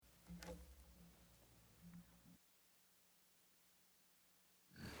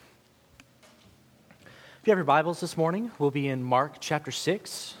If you have your Bibles this morning, we'll be in Mark chapter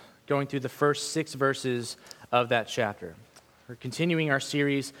 6, going through the first 6 verses of that chapter. We're continuing our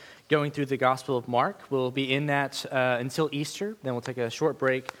series going through the Gospel of Mark. We'll be in that until Easter. Then we'll take a short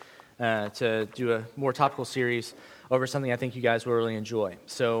break to do a more topical series over something I think you guys will really enjoy.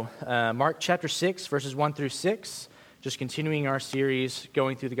 So Mark chapter 6, verses 1 through 6, just continuing our series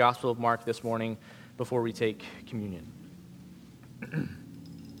going through the Gospel of Mark this morning before we take communion.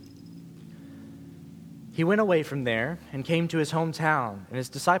 He went away from there and came to his hometown, and his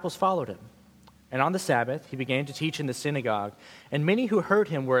disciples followed him. And on the Sabbath, he began to teach in the synagogue, and many who heard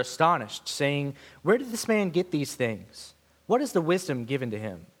him were astonished, saying, "Where did this man get these things? What is the wisdom given to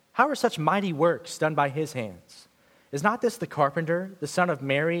him? How are such mighty works done by his hands? Is not this the carpenter, the son of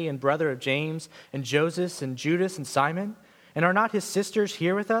Mary and brother of James and Joseph and Judas and Simon? And are not his sisters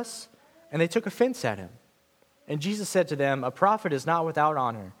here with us?" And they took offense at him. And Jesus said to them, "A prophet is not without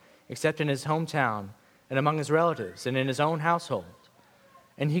honor, except in his hometown, and among his relatives, and in his own household."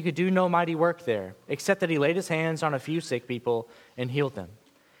 And he could do no mighty work there, except that he laid his hands on a few sick people and healed them.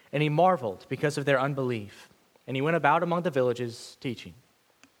 And he marveled because of their unbelief. And he went about among the villages teaching.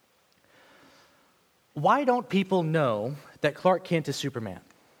 Why don't people know that Clark Kent is Superman?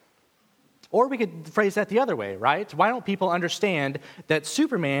 Or we could phrase that the other way, right? Why don't people understand that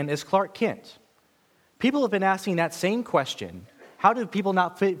Superman is Clark Kent? People have been asking that same question. How do people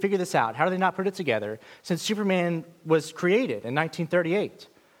not figure this out? How do they not put it together since Superman was created in 1938?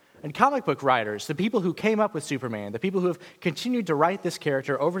 And comic book writers, the people who came up with Superman, the people who have continued to write this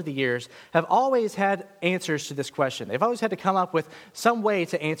character over the years, have always had answers to this question. They've always had to come up with some way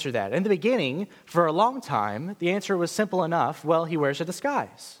to answer that. In the beginning, for a long time, the answer was simple enough. Well, he wears a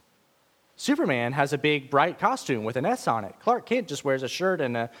disguise. Superman has a big, bright costume with an S on it. Clark Kent just wears a shirt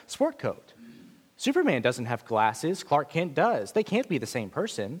and a sport coat. Superman doesn't have glasses. Clark Kent does. They can't be the same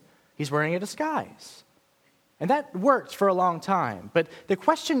person. He's wearing a disguise. And that worked for a long time. But the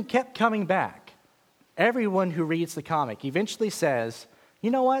question kept coming back. Everyone who reads the comic eventually says, you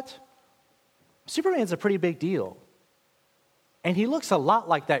know what? Superman's a pretty big deal. And he looks a lot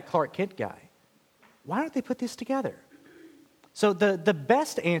like that Clark Kent guy. Why don't they put this together? So the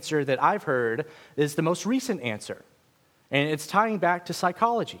best answer that I've heard is the most recent answer. And it's tying back to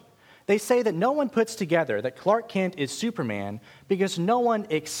psychology. They say that no one puts together that Clark Kent is Superman because no one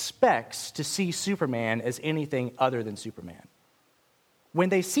expects to see Superman as anything other than Superman. When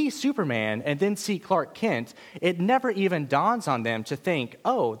they see Superman and then see Clark Kent, it never even dawns on them to think,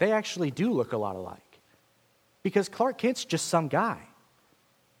 oh, they actually do look a lot alike. Because Clark Kent's just some guy.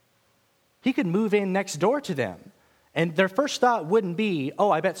 He could move in next door to them, and their first thought wouldn't be,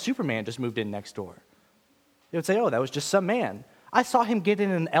 oh, I bet Superman just moved in next door. They would say, oh, that was just some man. I saw him get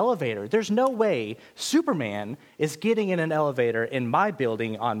in an elevator. There's no way Superman is getting in an elevator in my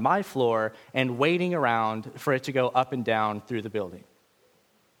building on my floor and waiting around for it to go up and down through the building.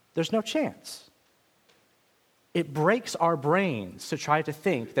 There's no chance. It breaks our brains to try to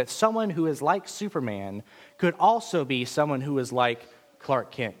think that someone who is like Superman could also be someone who is like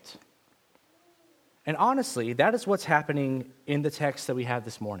Clark Kent. And honestly, that is what's happening in the text that we have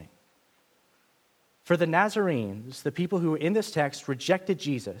this morning. For the Nazarenes, the people who in this text rejected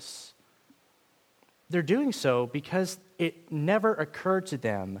Jesus, they're doing so because it never occurred to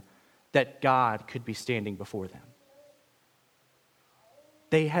them that God could be standing before them.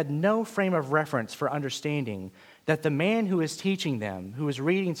 They had no frame of reference for understanding that the man who is teaching them, who is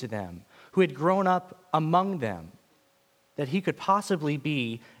reading to them, who had grown up among them, that he could possibly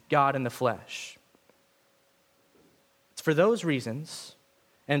be God in the flesh. It's for those reasons,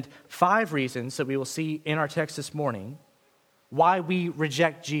 and 5 reasons that we will see in our text this morning, why we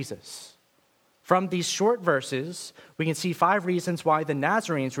reject Jesus. From these short verses, we can see 5 reasons why the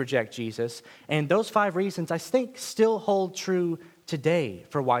Nazarenes reject Jesus, and those 5 reasons, I think, still hold true today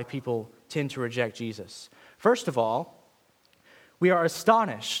for why people tend to reject Jesus. First of all, we are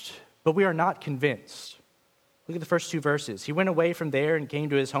astonished, but we are not convinced. Look at the first 2 verses. He went away from there and came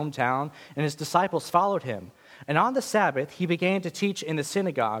to his hometown, and his disciples followed him. And on the Sabbath, he began to teach in the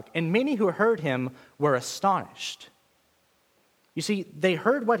synagogue, and many who heard him were astonished. You see, they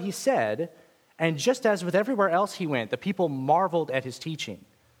heard what he said, and just as with everywhere else he went, the people marveled at his teaching.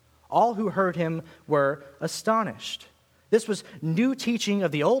 All who heard him were astonished. This was new teaching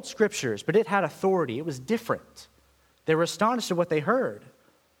of the old scriptures, but it had authority. It was different. They were astonished at what they heard.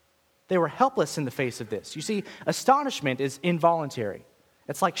 They were helpless in the face of this. You see, astonishment is involuntary.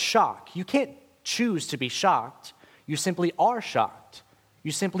 It's like shock. You can't choose to be shocked. You simply are shocked.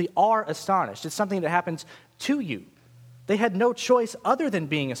 You simply are astonished. It's something that happens to you. They had no choice other than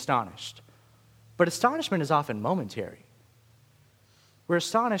being astonished. But astonishment is often momentary. We're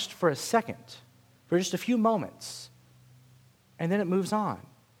astonished for a second, for just a few moments, and then it moves on.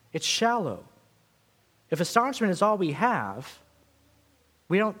 It's shallow. If astonishment is all we have,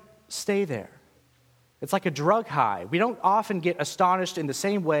 we don't stay there. It's like a drug high. We don't often get astonished in the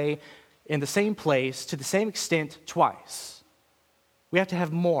same way, in the same place, to the same extent twice. We have to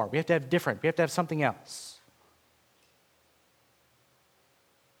have more. We have to have different. We have to have something else.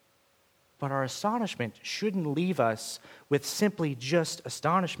 But our astonishment shouldn't leave us with simply just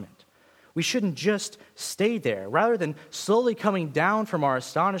astonishment. We shouldn't just stay there. Rather than slowly coming down from our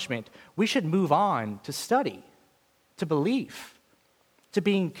astonishment, we should move on to study, to belief, to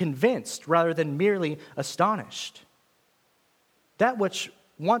being convinced rather than merely astonished. That which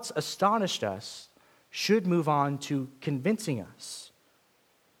once astonished us should move on to convincing us.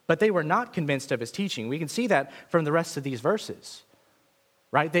 But they were not convinced of his teaching. We can see that from the rest of these verses,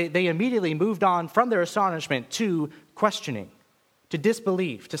 right? They immediately moved on from their astonishment to questioning, to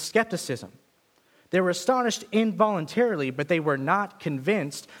disbelief, to skepticism. They were astonished involuntarily, but they were not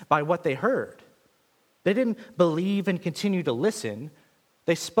convinced by what they heard. They didn't believe and continue to listen.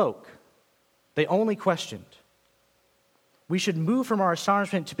 They spoke. They only questioned. We should move from our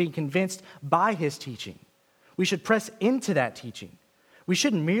astonishment to being convinced by his teaching. We should press into that teaching. We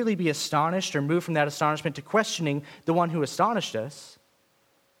shouldn't merely be astonished or move from that astonishment to questioning the one who astonished us.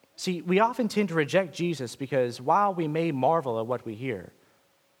 See, we often tend to reject Jesus because while we may marvel at what we hear,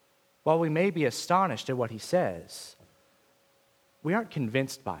 while we may be astonished at what he says, we aren't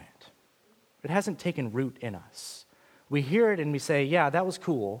convinced by it. It hasn't taken root in us. We hear it and we say, yeah, that was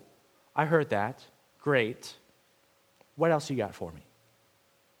cool. I heard that. Great. What else you got for me?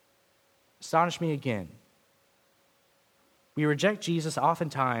 Astonish me again. We reject Jesus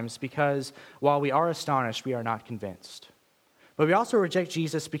oftentimes because while we are astonished, we are not convinced. But we also reject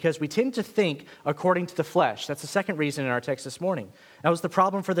Jesus because we tend to think according to the flesh. That's the second reason in our text this morning. That was the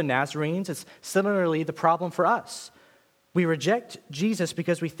problem for the Nazarenes. It's similarly the problem for us. We reject Jesus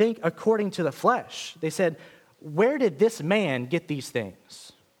because we think according to the flesh. They said, where did this man get these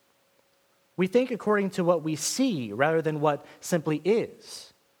things? We think according to what we see rather than what simply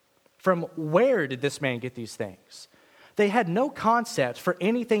is. From where did this man get these things? They had no concept for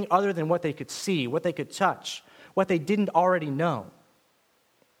anything other than what they could see, what they could touch, what they didn't already know.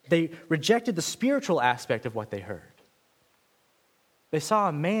 They rejected the spiritual aspect of what they heard. They saw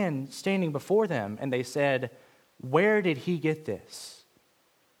a man standing before them and they said, where did he get this?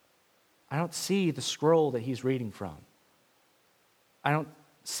 I don't see the scroll that he's reading from. I don't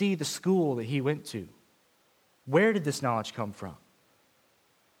see the school that he went to. Where did this knowledge come from?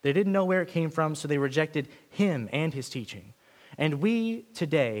 They didn't know where it came from, so they rejected him and his teaching. And we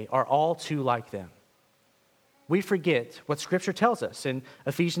today are all too like them. We forget what Scripture tells us in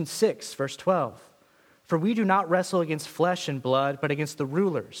Ephesians 6, verse 12. For we do not wrestle against flesh and blood, but against the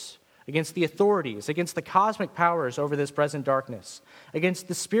rulers, against the authorities, against the cosmic powers over this present darkness, against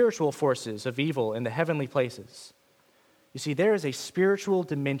the spiritual forces of evil in the heavenly places. You see, there is a spiritual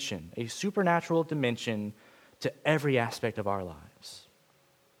dimension, a supernatural dimension to every aspect of our lives.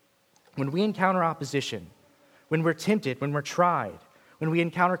 When we encounter opposition, when we're tempted, when we're tried, when we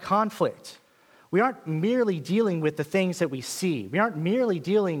encounter conflict, we aren't merely dealing with the things that we see. We aren't merely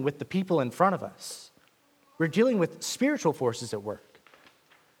dealing with the people in front of us. We're dealing with spiritual forces at work.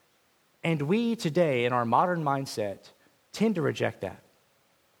 And we today, in our modern mindset, tend to reject that.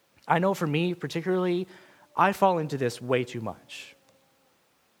 I know for me, particularly, I fall into this way too much.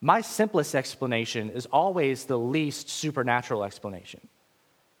 My simplest explanation is always the least supernatural explanation.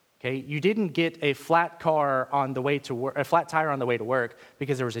 Okay, you didn't get a flat car on the way to work, a flat tire on the way to work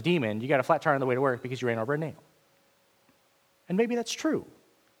because there was a demon. You got a flat tire on the way to work because you ran over a nail. And maybe that's true.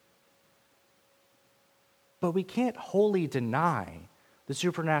 But we can't wholly deny the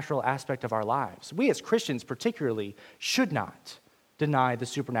supernatural aspect of our lives. We as Christians particularly should not deny the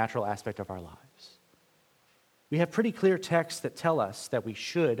supernatural aspect of our lives. We have pretty clear texts that tell us that we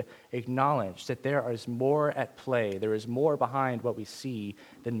should acknowledge that there is more at play, there is more behind what we see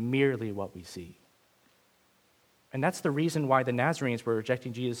than merely what we see. And that's the reason why the Nazarenes were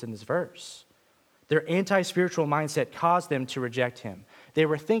rejecting Jesus in this verse. Their anti-spiritual mindset caused them to reject him. They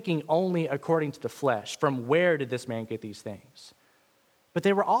were thinking only according to the flesh. From where did this man get these things? But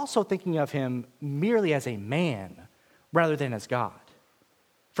they were also thinking of him merely as a man rather than as God.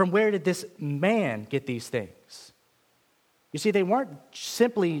 From where did this man get these things? You see, they weren't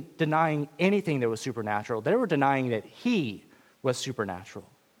simply denying anything that was supernatural. They were denying that he was supernatural,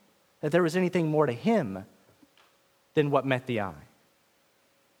 that there was anything more to him than what met the eye.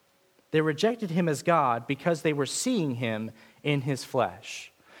 They rejected him as God because they were seeing him in his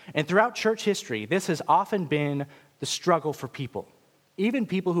flesh. And throughout church history, this has often been the struggle for people, even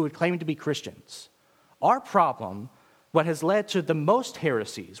people who would claim to be Christians. Our problem, what has led to the most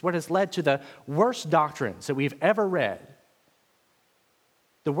heresies, what has led to the worst doctrines that we've ever read,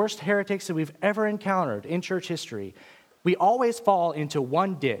 the worst heretics that we've ever encountered in church history, we always fall into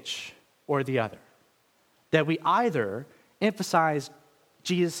one ditch or the other. That we either emphasize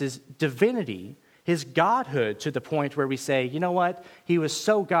Jesus' divinity, his godhood, to the point where we say, you know what, he was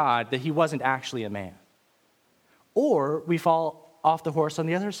so God that he wasn't actually a man. Or we fall off the horse on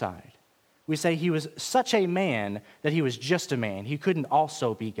the other side. We say he was such a man that he was just a man. He couldn't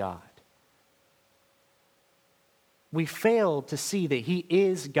also be God. We fail to see that he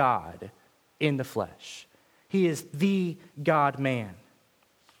is God in the flesh. He is the God-man.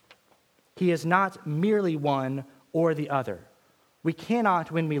 He is not merely one or the other. We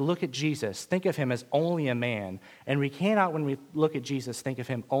cannot, when we look at Jesus, think of him as only a man, and we cannot, when we look at Jesus, think of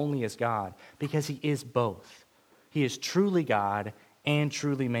him only as God, because he is both. He is truly God and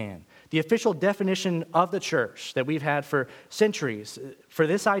truly man. The official definition of the church that we've had for centuries for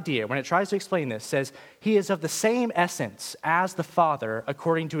this idea, when it tries to explain this, says he is of the same essence as the Father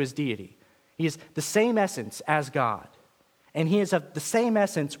according to his deity. He is the same essence as God. And he is of the same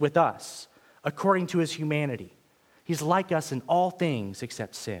essence with us according to his humanity. He's like us in all things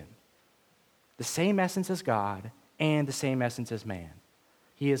except sin. The same essence as God and the same essence as man.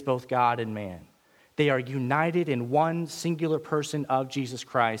 He is both God and man. They are united in one singular person of Jesus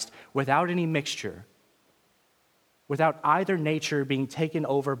Christ without any mixture, without either nature being taken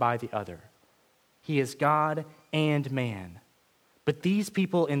over by the other. He is God and man. But these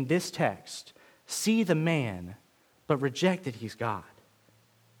people in this text see the man, but reject that he's God,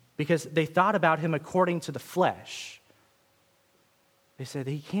 because they thought about him according to the flesh. They said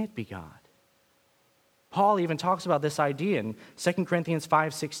that he can't be God. Paul even talks about this idea in 2 Corinthians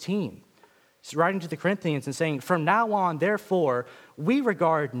 5:16. He's writing to the Corinthians and saying, "From now on, therefore, we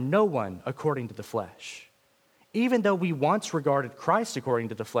regard no one according to the flesh. Even though we once regarded Christ according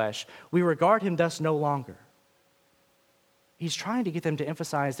to the flesh, we regard him thus no longer." He's trying to get them to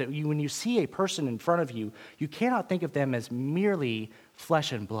emphasize that when you see a person in front of you, you cannot think of them as merely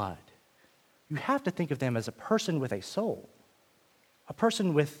flesh and blood. You have to think of them as a person with a soul, a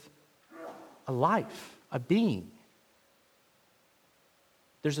person with a life, a being.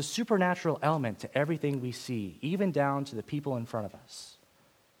 There's a supernatural element to everything we see, even down to the people in front of us.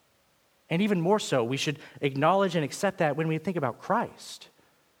 And even more so, we should acknowledge and accept that when we think about Christ.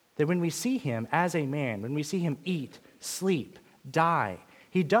 That when we see him as a man, when we see him eat, sleep, die,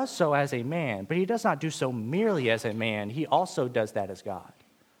 he does so as a man, but he does not do so merely as a man. He also does that as God.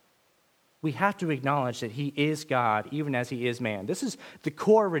 We have to acknowledge that he is God even as he is man. This is the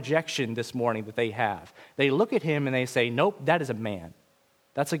core rejection this morning that they have. They look at him and they say, nope, that is a man.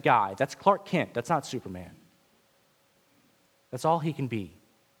 That's a guy. That's Clark Kent. That's not Superman. That's all he can be.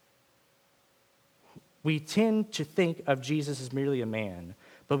 We tend to think of Jesus as merely a man,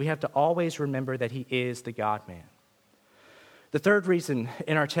 but we have to always remember that he is the God-man. The third reason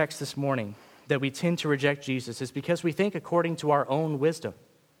in our text this morning that we tend to reject Jesus is because we think according to our own wisdom.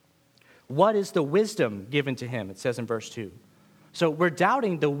 What is the wisdom given to him? It says in verse 2. So we're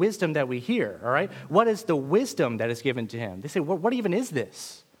doubting the wisdom that we hear, all right? What is the wisdom that is given to him? They say, what even is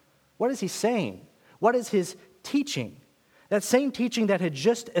this? What is he saying? What is his teaching? That same teaching that had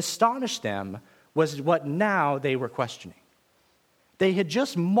just astonished them was what now they were questioning. They had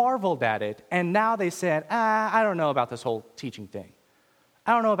just marveled at it, and now they said, I don't know about this whole teaching thing.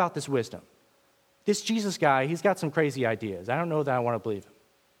 I don't know about this wisdom. This Jesus guy, he's got some crazy ideas. I don't know that I want to believe him.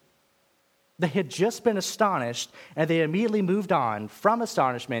 They had just been astonished, and they immediately moved on from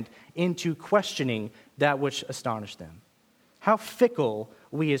astonishment into questioning that which astonished them. How fickle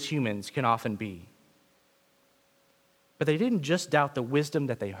we as humans can often be. But they didn't just doubt the wisdom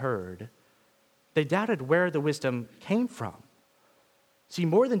that they heard. They doubted where the wisdom came from. See,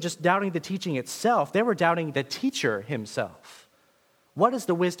 more than just doubting the teaching itself, they were doubting the teacher himself. What is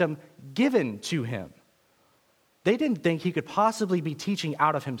the wisdom given to him? They didn't think he could possibly be teaching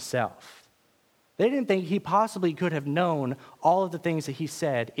out of himself. They didn't think he possibly could have known all of the things that he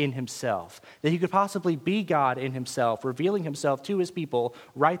said in himself, that he could possibly be God in himself, revealing himself to his people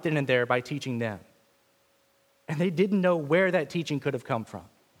right then and there by teaching them. And they didn't know where that teaching could have come from.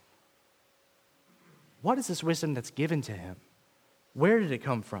 What is this wisdom that's given to him? Where did it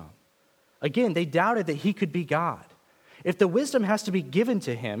come from? Again, they doubted that he could be God. If the wisdom has to be given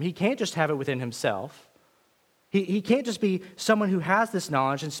to him, he can't just have it within himself. He can't just be someone who has this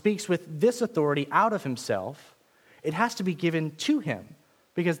knowledge and speaks with this authority out of himself. It has to be given to him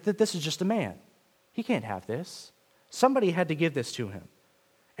because this is just a man. He can't have this. Somebody had to give this to him.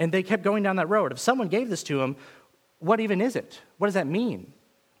 And they kept going down that road. If someone gave this to him, what even is it? What does that mean?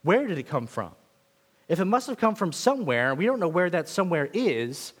 Where did it come from? If it must have come from somewhere, and we don't know where that somewhere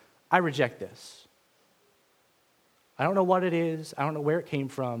is, I reject this. I don't know what it is. I don't know where it came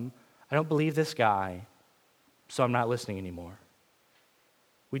from. I don't believe this guy, so I'm not listening anymore.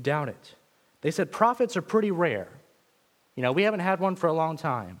 We doubt it. They said prophets are pretty rare. We haven't had one for a long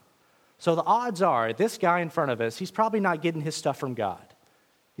time. So the odds are this guy in front of us, he's probably not getting his stuff from God.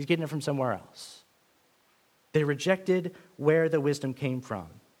 He's getting it from somewhere else. They rejected where the wisdom came from.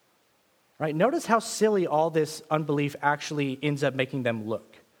 Right? Notice how silly all this unbelief actually ends up making them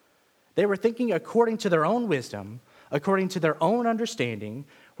look. They were thinking according to their own wisdom, according to their own understanding,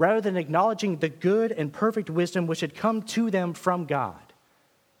 rather than acknowledging the good and perfect wisdom which had come to them from God.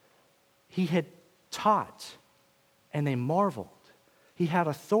 He had taught, and they marveled. He had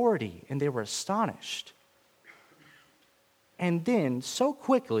authority, and they were astonished. And then, so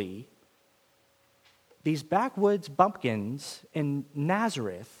quickly, these backwoods bumpkins in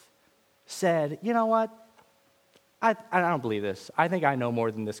Nazareth said, you know what? I don't believe this. I think I know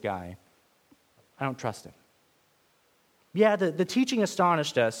more than this guy. I don't trust him. Yeah, the teaching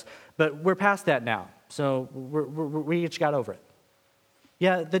astonished us, but we're past that now. So we each got over it.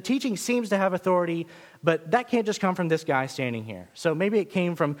 Yeah, the teaching seems to have authority, but that can't just come from this guy standing here. So maybe it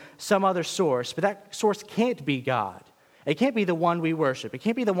came from some other source, but that source can't be God. It can't be the one we worship. It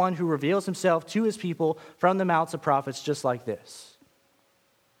can't be the one who reveals himself to his people from the mouths of prophets just like this.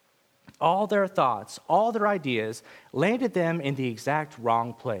 All their thoughts, all their ideas landed them in the exact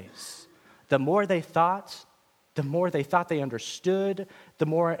wrong place. The more they thought they understood, the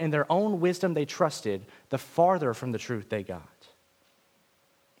more in their own wisdom they trusted, the farther from the truth they got.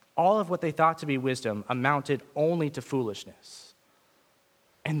 All of what they thought to be wisdom amounted only to foolishness.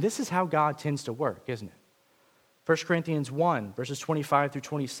 And this is how God tends to work, isn't it? 1 Corinthians 1, verses 25 through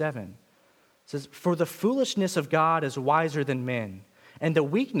 27 says, "For the foolishness of God is wiser than men, and the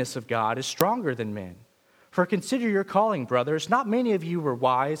weakness of God is stronger than men. For consider your calling, brothers. Not many of you were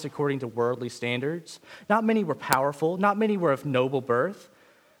wise according to worldly standards. Not many were powerful. Not many were of noble birth.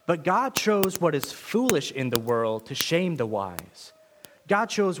 But God chose what is foolish in the world to shame the wise. God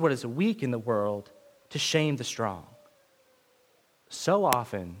chose what is weak in the world to shame the strong." So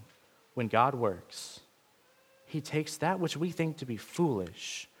often, when God works, he takes that which we think to be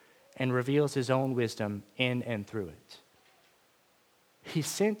foolish and reveals his own wisdom in and through it. He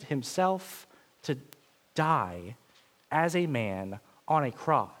sent himself to die as a man on a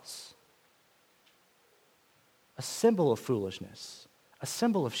cross. A symbol of foolishness, a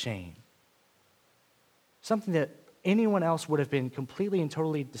symbol of shame. Something that anyone else would have been completely and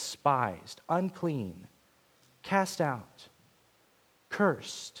totally despised, unclean, cast out,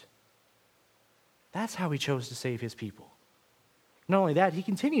 cursed. That's how he chose to save his people. Not only that, he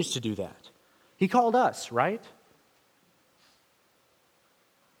continues to do that. He called us, right?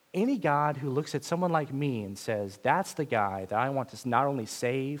 Any God who looks at someone like me and says, that's the guy that I want to not only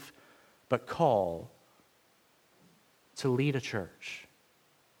save, but call to lead a church,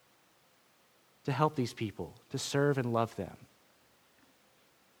 to help these people, to serve and love them,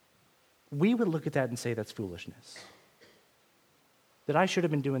 we would look at that and say that's foolishness. That I should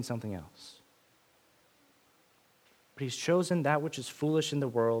have been doing something else. But he's chosen that which is foolish in the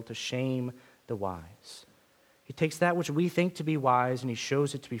world to shame the wise. He takes that which we think to be wise and he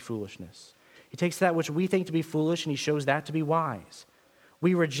shows it to be foolishness. He takes that which we think to be foolish and he shows that to be wise.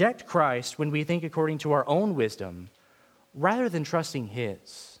 We reject Christ when we think according to our own wisdom rather than trusting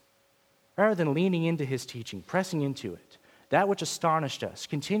his, rather than leaning into his teaching, pressing into it. That which astonished us,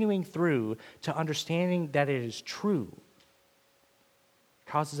 continuing through to understanding that it is true,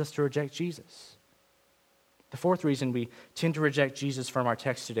 causes us to reject Jesus. The fourth reason we tend to reject Jesus from our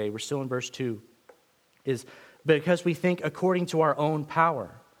text today, we're still in verse 2, is because we think according to our own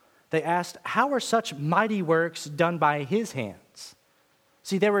power. They asked, how are such mighty works done by his hands?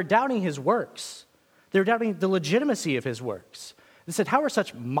 See, they were doubting his works. They were doubting the legitimacy of his works. They said, how are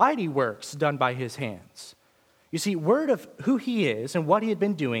such mighty works done by his hands? You see, word of who he is and what he had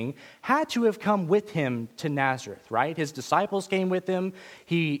been doing had to have come with him to Nazareth, right? His disciples came with him.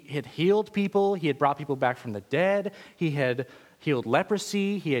 He had healed people. He had brought people back from the dead. He had healed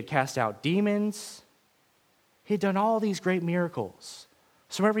leprosy. He had cast out demons. He had done all these great miracles.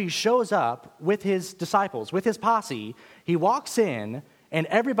 So whenever he shows up with his disciples, with his posse, he walks in and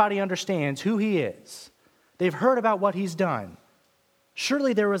everybody understands who he is. They've heard about what he's done.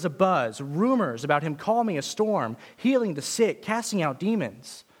 Surely there was a buzz, rumors about him calming a storm, healing the sick, casting out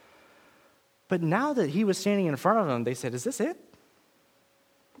demons. But now that he was standing in front of them, they said, is this it?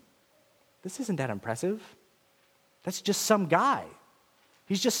 This isn't that impressive. That's just some guy.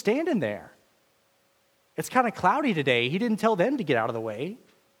 He's just standing there. It's kind of cloudy today. He didn't tell them to get out of the way.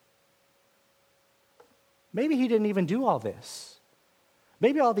 Maybe he didn't even do all this.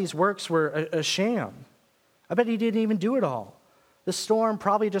 Maybe all these works were a sham. I bet he didn't even do it all. The storm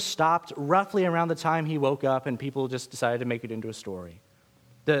probably just stopped roughly around the time he woke up and people just decided to make it into a story.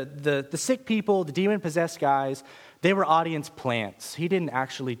 The sick people, the demon-possessed guys, they were audience plants. He didn't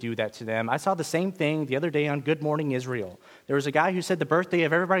actually do that to them. I saw the same thing the other day on Good Morning Israel. There was a guy who said the birthday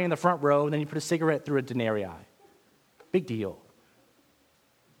of everybody in the front row, and then he put a cigarette through a denarii. Big deal.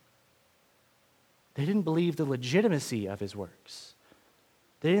 They didn't believe the legitimacy of his works.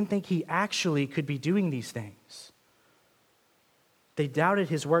 They didn't think he actually could be doing these things. They doubted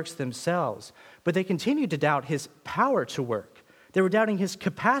his works themselves, but they continued to doubt his power to work. They were doubting his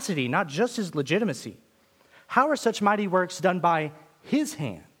capacity, not just his legitimacy. How are such mighty works done by his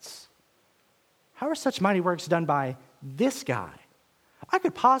hands? How are such mighty works done by this guy? I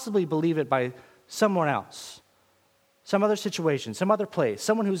could possibly believe it by someone else, some other situation, some other place,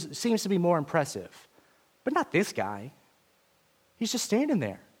 someone who seems to be more impressive, but not this guy. He's just standing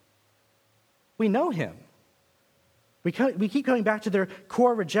there. We know him. We keep going back to their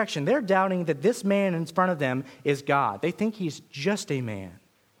core rejection. They're doubting that this man in front of them is God. They think he's just a man.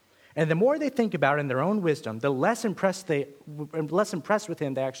 And the more they think about it in their own wisdom, the less impressed with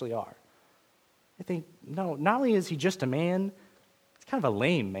him they actually are. They think, no, not only is he just a man, he's kind of a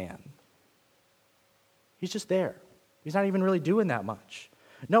lame man. He's just there. He's not even really doing that much.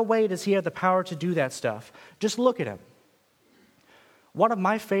 No way does he have the power to do that stuff. Just look at him. One of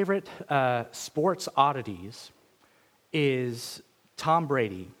my favorite sports oddities is Tom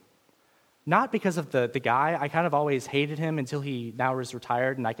Brady. Not because of the guy. I kind of always hated him until he now is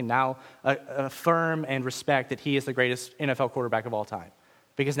retired, and I can now affirm and respect that he is the greatest NFL quarterback of all time.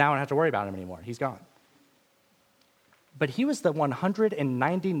 Because now I don't have to worry about him anymore. He's gone. But he was the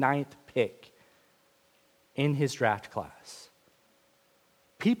 199th pick in his draft class.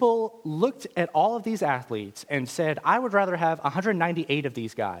 People looked at all of these athletes and said, I would rather have 198 of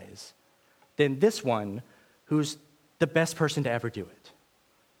these guys than this one who's the best person to ever do it.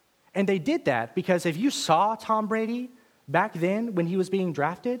 And they did that because if you saw Tom Brady back then when he was being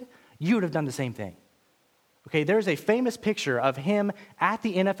drafted, you would have done the same thing. Okay, there's a famous picture of him at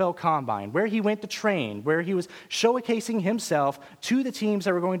the NFL Combine where he went to train, where he was showcasing himself to the teams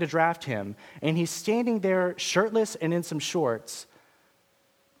that were going to draft him, and he's standing there shirtless and in some shorts,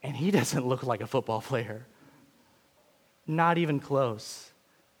 and he doesn't look like a football player. Not even close.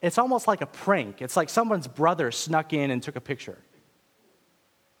 It's almost like a prank. It's like someone's brother snuck in and took a picture.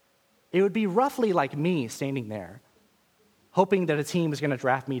 It would be roughly like me standing there, hoping that a team is going to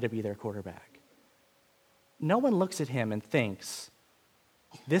draft me to be their quarterback. No one looks at him and thinks,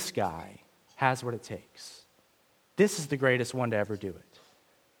 this guy has what it takes. This is the greatest one to ever do it.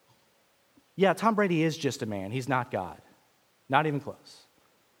 Yeah, Tom Brady is just a man. He's not God. Not even close.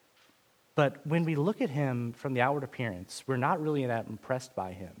 But when we look at him from the outward appearance, we're not really that impressed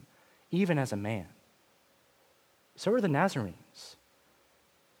by him, even as a man. So are the Nazarenes.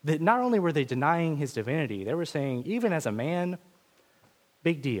 That not only were they denying his divinity, they were saying, even as a man,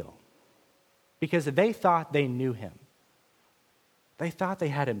 big deal. Because they thought they knew him. They thought they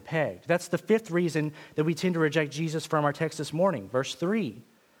had him pegged. That's the fifth reason that we tend to reject Jesus from our text this morning. Verse 3.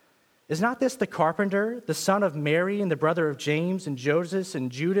 Is not this the carpenter, the son of Mary and the brother of James and Joseph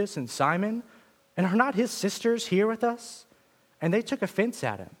and Judas and Simon? And are not his sisters here with us? And they took offense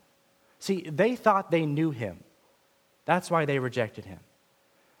at him. See, they thought they knew him. That's why they rejected him.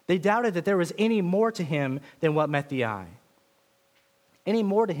 They doubted that there was any more to him than what met the eye. Any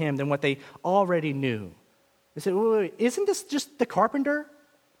more to him than what they already knew. They said, wait, isn't this just the carpenter?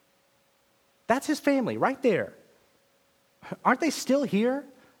 That's his family right there. Aren't they still here?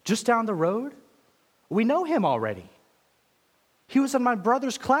 Just down the road? We know him already. He was in my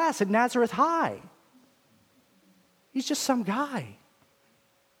brother's class at Nazareth High. He's just some guy.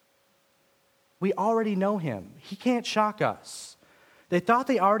 We already know him. He can't shock us. They thought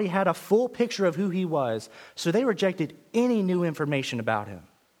they already had a full picture of who he was, so they rejected any new information about him.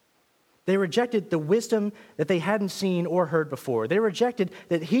 They rejected the wisdom that they hadn't seen or heard before. They rejected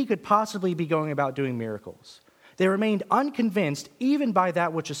that he could possibly be going about doing miracles. They remained unconvinced even by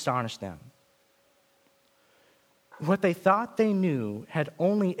that which astonished them. What they thought they knew had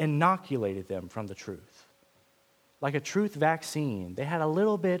only inoculated them from the truth. Like a truth vaccine, they had a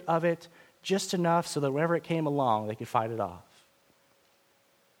little bit of it, just enough so that whenever it came along, they could fight it off.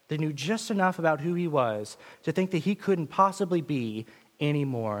 They knew just enough about who he was to think that he couldn't possibly be any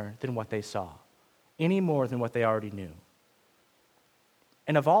more than what they saw, any more than what they already knew.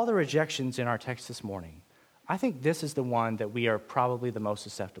 And of all the rejections in our text this morning, I think this is the one that we are probably the most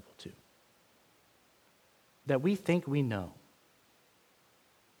susceptible to. That we think we know.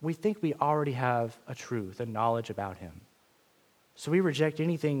 we think we already have a truth, a knowledge about him. So we reject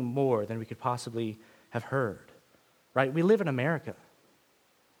anything more than we could possibly have heard, right? We live in America.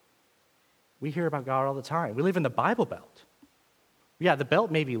 We hear about God all the time. We live in the Bible Belt. Yeah, the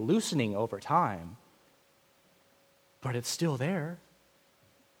belt may be loosening over time, but it's still there.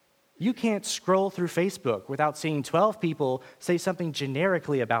 You can't scroll through Facebook without seeing 12 people say something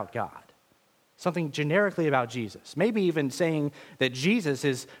generically about God, something generically about Jesus, maybe even saying that Jesus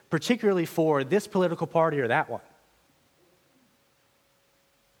is particularly for this political party or that one.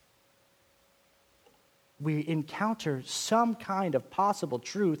 We encounter some kind of possible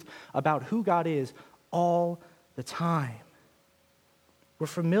truth about who God is all the time. We're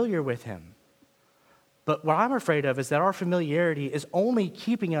familiar with him. But what I'm afraid of is that our familiarity is only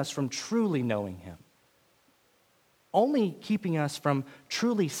keeping us from truly knowing him, only keeping us from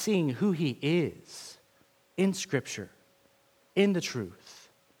truly seeing who he is in Scripture, in the truth.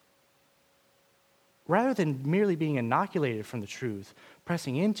 Rather than merely being inoculated from the truth,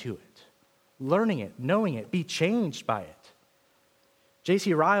 pressing into it, learning it, knowing it, be changed by it.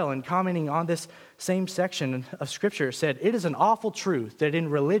 J.C. Ryle, in commenting on this same section of Scripture, said, "It is an awful truth that in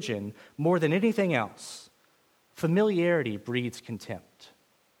religion, more than anything else, familiarity breeds contempt.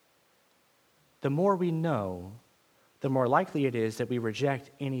 The more we know, the more likely it is that we reject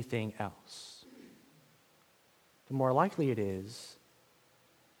anything else. The more likely it is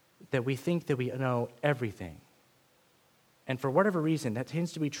that we think that we know everything. And for whatever reason, that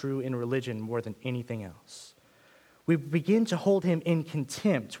tends to be true in religion more than anything else. We begin to hold him in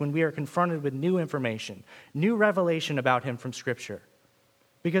contempt when we are confronted with new information, new revelation about him from Scripture,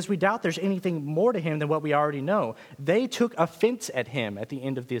 because we doubt there's anything more to him than what we already know. They took offense at him at the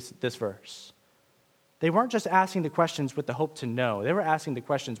end of this verse. They weren't just asking the questions with the hope to know. They were asking the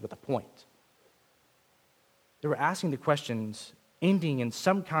questions with a point. They were asking the questions ending in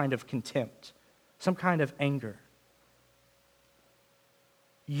some kind of contempt, some kind of anger.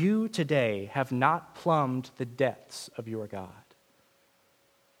 You today have not plumbed the depths of your God.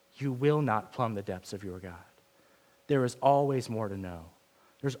 You will not plumb the depths of your God. There is always more to know.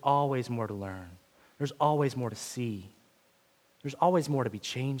 There's always more to learn. There's always more to see. There's always more to be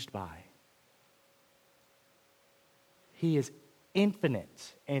changed by. He is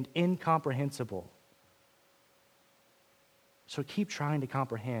infinite and incomprehensible. So keep trying to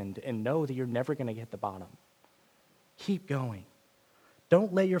comprehend and know that you're never going to get the bottom. Keep going.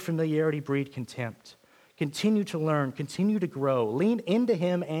 Don't let your familiarity breed contempt. Continue to learn, continue to grow. Lean into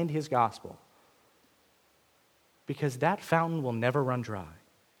him and his gospel, because that fountain will never run dry.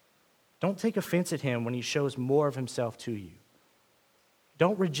 Don't take offense at him when he shows more of himself to you.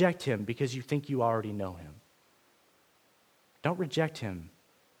 Don't reject him because you think you already know him. Don't reject him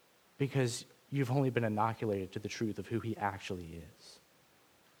because you've only been inoculated to the truth of who he actually is.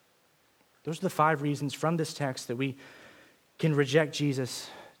 Those are the 5 reasons from this text that we can reject Jesus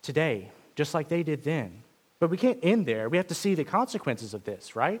today, just like they did then. But we can't end there. We have to see the consequences of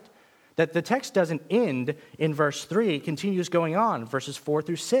this, right? That the text doesn't end in verse 3, it continues going on, verses 4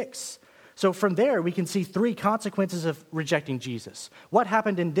 through 6. So from there, we can see 3 consequences of rejecting Jesus. What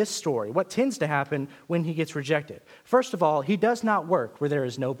happened in this story? What tends to happen when he gets rejected? First of all, he does not work where there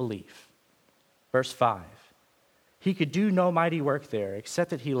is no belief. Verse 5, he could do no mighty work there, except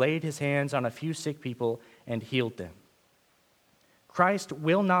that he laid his hands on a few sick people and healed them. Christ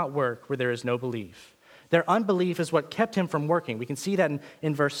will not work where there is no belief. Their unbelief is what kept him from working. We can see that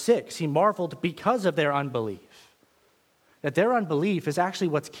in verse 6. He marveled because of their unbelief. That their unbelief is actually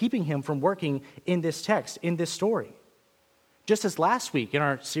what's keeping him from working in this text, in this story. Just as last week in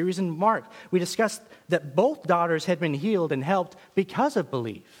our series in Mark, we discussed that both daughters had been healed and helped because of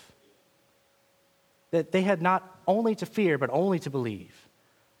belief. That they had not only to fear, but only to believe.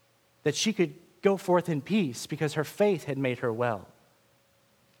 That she could go forth in peace because her faith had made her well.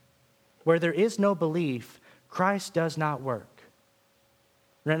 Where there is no belief, Christ does not work.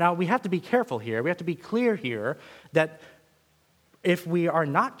 Now, we have to be careful here. We have to be clear here that if we are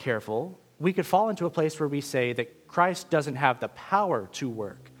not careful, we could fall into a place where we say that Christ doesn't have the power to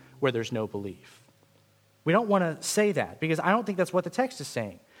work where there's no belief. We don't want to say that because I don't think that's what the text is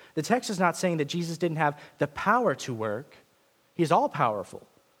saying. The text is not saying that Jesus didn't have the power to work. He's all powerful.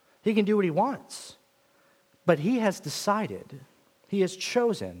 He can do what he wants. But he has decided, he has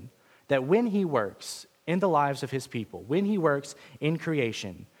chosen that when he works in the lives of his people, when he works in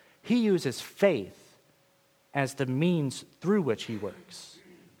creation, he uses faith as the means through which he works.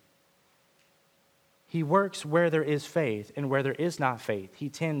 He works where there is faith, and where there is not faith, he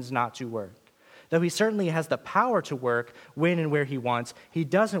tends not to work. Though he certainly has the power to work when and where he wants, he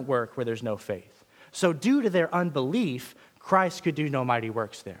doesn't work where there's no faith. So due to their unbelief, Christ could do no mighty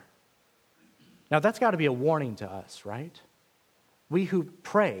works there. Now, that's got to be a warning to us, right? We who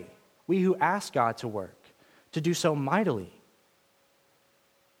pray, we who ask God to work, to do so mightily,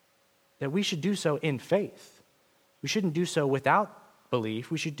 that we should do so in faith. We shouldn't do so without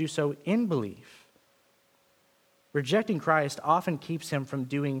belief. We should do so in belief. Rejecting Christ often keeps him from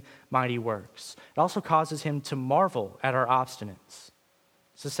doing mighty works. It also causes him to marvel at our obstinance.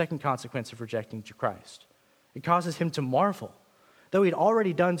 It's the second consequence of rejecting Christ. It causes him to marvel. Though he'd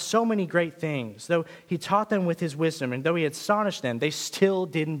already done so many great things, though he taught them with his wisdom, and though he had astonished them, they still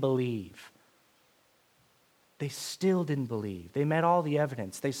didn't believe. They still didn't believe. They met all the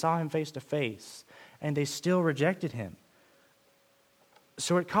evidence. They saw him face to face, and they still rejected him.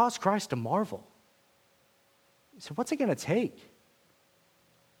 So it caused Christ to marvel. So what's it going to take?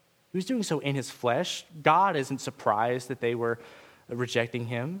 He was doing so in his flesh. God isn't surprised that they were rejecting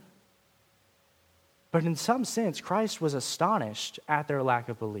him. But in some sense, Christ was astonished at their lack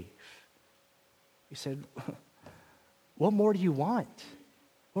of belief. He said, what more do you want?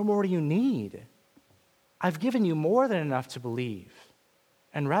 What more do you need? I've given you more than enough to believe.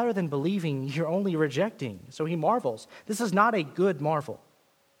 And rather than believing, you're only rejecting. So he marvels. This is not a good marvel.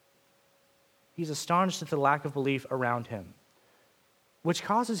 He's astonished at the lack of belief around him, which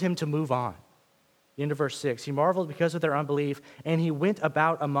causes him to move on. The end of verse 6, he marveled because of their unbelief, and he went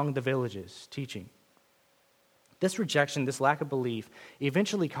about among the villages, teaching. This rejection, this lack of belief,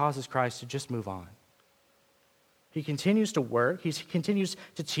 eventually causes Christ to just move on. He continues to work. He continues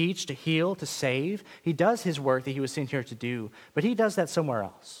to teach, to heal, to save. He does his work that he was sent here to do, but he does that somewhere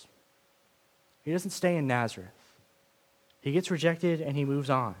else. He doesn't stay in Nazareth. He gets rejected, and he moves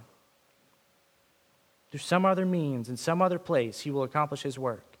on. Through some other means, in some other place, he will accomplish his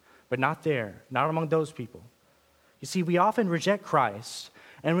work, but not there, not among those people. You see, we often reject Christ,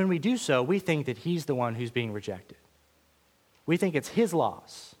 and when we do so, we think that he's the one who's being rejected. We think it's his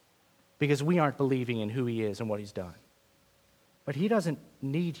loss because we aren't believing in who he is and what he's done. But he doesn't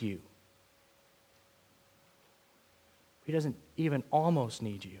need you. He doesn't even almost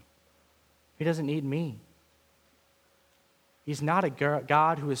need you. He doesn't need me. He's not a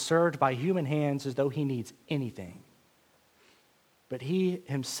God who is served by human hands as though he needs anything. But he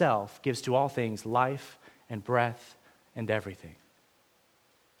himself gives to all things life and breath and everything.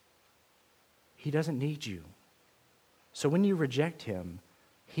 He doesn't need you. So when you reject him,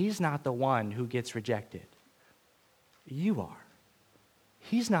 he's not the one who gets rejected. You are.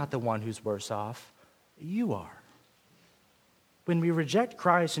 He's not the one who's worse off. You are. When we reject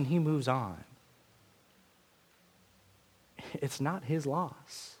Christ and he moves on, it's not his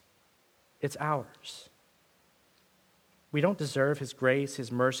loss. It's ours. We don't deserve his grace,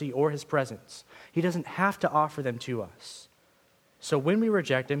 his mercy, or his presence. He doesn't have to offer them to us. So when we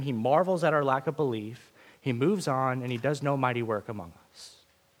reject him, he marvels at our lack of belief, he moves on, and he does no mighty work among us.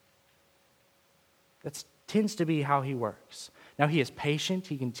 That tends to be how he works. Now, he is patient.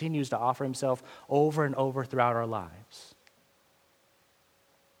 He continues to offer himself over and over throughout our lives.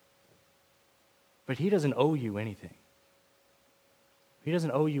 But he doesn't owe you anything. He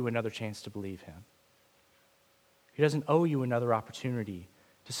doesn't owe you another chance to believe him. He doesn't owe you another opportunity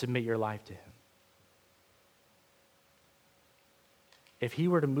to submit your life to him. If he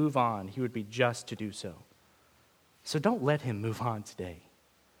were to move on, he would be just to do so. So don't let him move on today.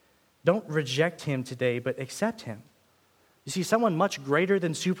 Don't reject him today, but accept him. You see, someone much greater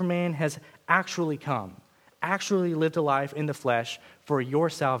than Superman has actually come, actually lived a life in the flesh for your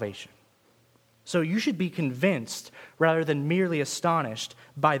salvation. So you should be convinced rather than merely astonished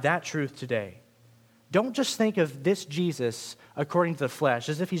by that truth today. Don't just think of this Jesus according to the flesh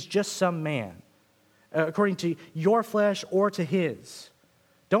as if he's just some man, according to your flesh or to his.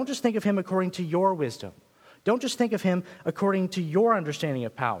 Don't just think of him according to your wisdom. Don't just think of him according to your understanding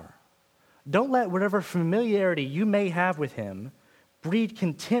of power. Don't let whatever familiarity you may have with him breed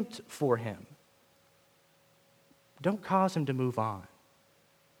contempt for him. Don't cause him to move on.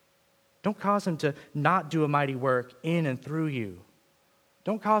 Don't cause him to not do a mighty work in and through you.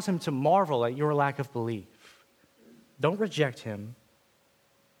 Don't cause him to marvel at your lack of belief. Don't reject him,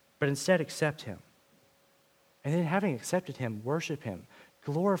 but instead accept him. And then having accepted him, worship him,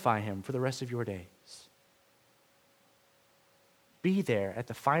 glorify him for the rest of your days. Be there at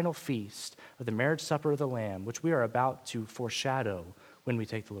the final feast of the marriage supper of the Lamb, which we are about to foreshadow when we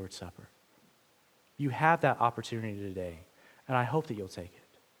take the Lord's Supper. You have that opportunity today, and I hope that you'll take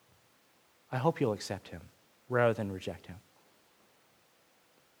it. I hope you'll accept him rather than reject him.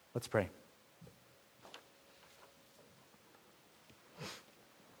 Let's pray.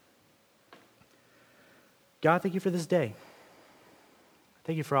 God, thank you for this day.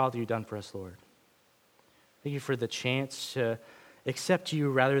 Thank you for all that you've done for us, Lord. Thank you for the chance to accept you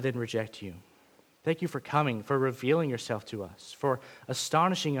rather than reject you. Thank you for coming, for revealing yourself to us, for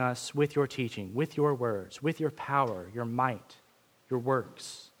astonishing us with your teaching, with your words, with your power, your might, your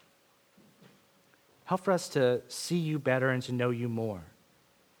works. Help for us to see you better and to know you more,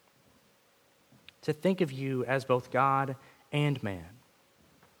 to think of you as both God and man,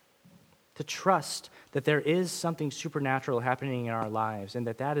 to trust that there is something supernatural happening in our lives and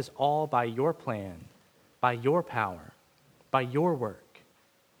that is all by your plan, by your power, by your work.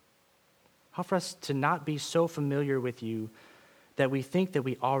 Help for us to not be so familiar with you that we think that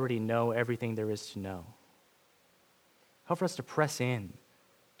we already know everything there is to know. Help for us to press in,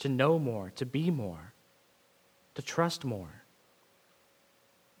 to know more, to be more, to trust more.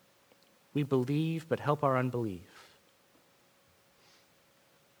 We believe, but help our unbelief.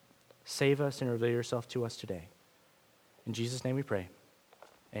 Save us and reveal yourself to us today. In Jesus' name we pray.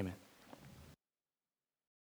 Amen.